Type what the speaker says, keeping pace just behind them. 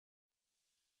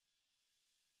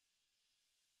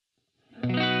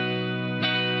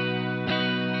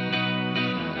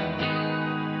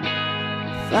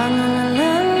La la la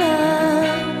la la.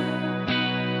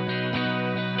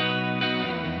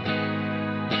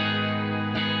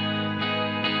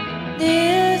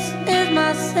 This is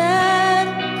my sad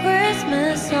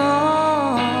Christmas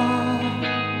song.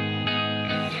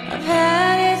 I've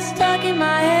had it stuck in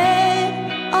my head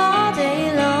all day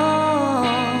long.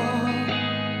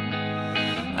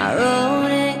 I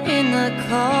wrote it in the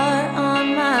car on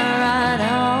my ride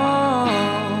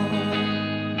home,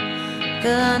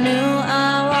 'cause I knew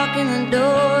I'd walk in the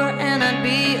door and I'd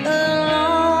be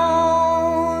alone.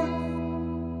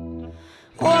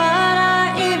 Why'd I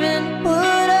even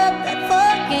put up that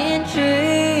fucking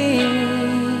tree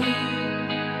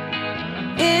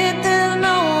if there's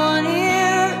no one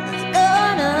here that's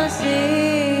gonna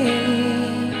see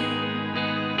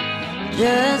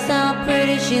just how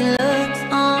pretty she looks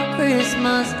on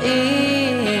Christmas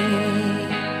Eve?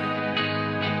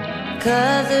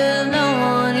 'Cause there's no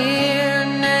one here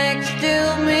next to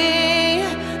me.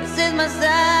 This is my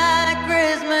sad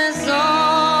Christmas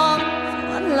song. So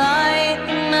I'd light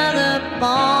another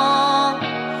bomb.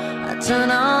 I turn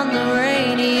on the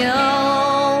radio.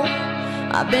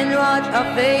 I binge watch our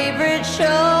favorite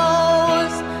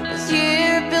shows. This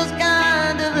year feels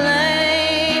kind of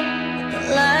lame, but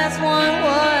the last one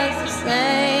was the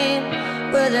same.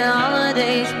 With the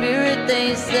holiday spirit, they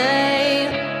say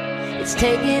it's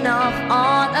taking off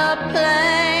on a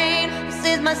plane. This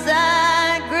is my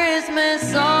sad Christmas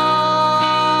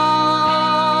song.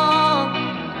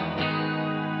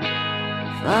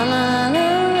 La la la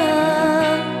la.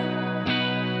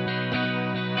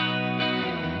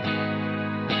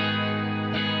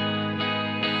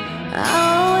 I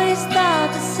always thought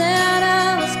that Santa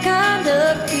was kind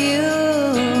of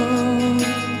cute.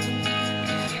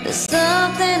 There's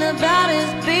something about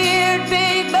his beard,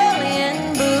 big belly and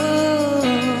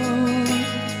boots.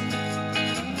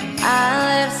 I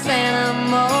left Santa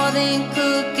more than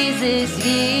cookies this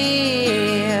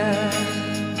year.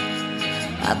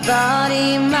 I thought he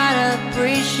might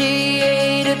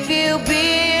appreciate a few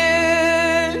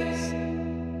beers.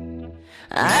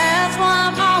 That's why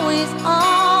I'm always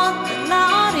on the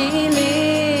naughty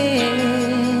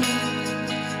list.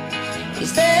 He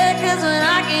said 'cause when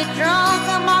I get drunk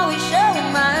I'm always showing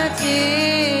my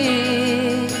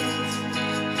teeth.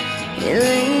 He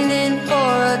leaned in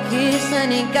for a kiss and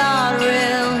he got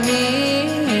real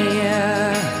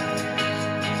near.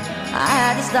 I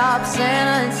had to stop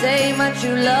Santa and say my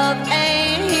true love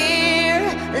ain't here.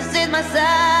 This is my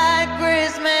sad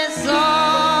Christmas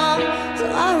song. So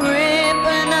I rip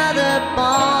another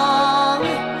bomb.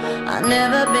 I've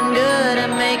never been good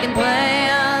at making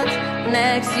plans.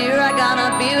 Next year I gotta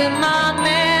be with my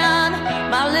man.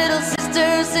 My little sister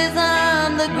says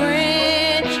I'm the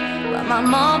Grinch, but my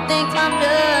mom thinks I'm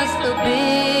just a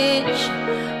bitch.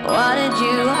 Why did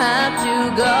you have to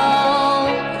go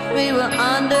if we were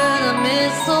under the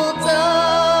mistletoe?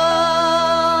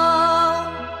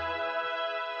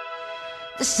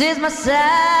 This is my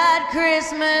sad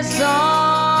Christmas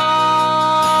song.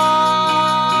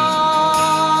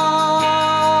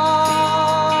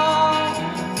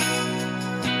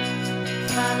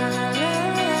 La la la la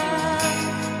la,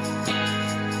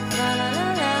 la la la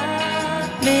la.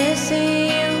 Missing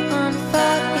you on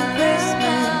fucking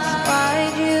Christmas.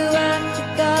 Why'd you have to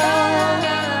go?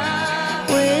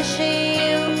 Wishing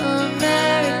you a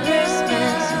Merry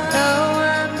Christmas. Oh,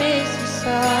 I miss you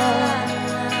so.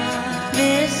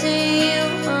 Missing you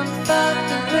on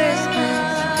fucking Christmas.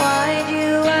 Why'd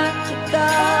you have to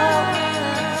go?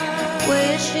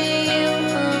 Wishing you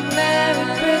a Merry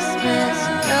Christmas.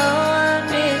 Oh, I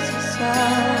miss you so.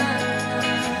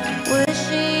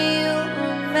 Wishing you a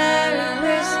Merry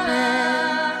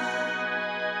Christmas.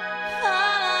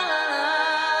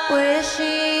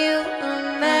 Wishing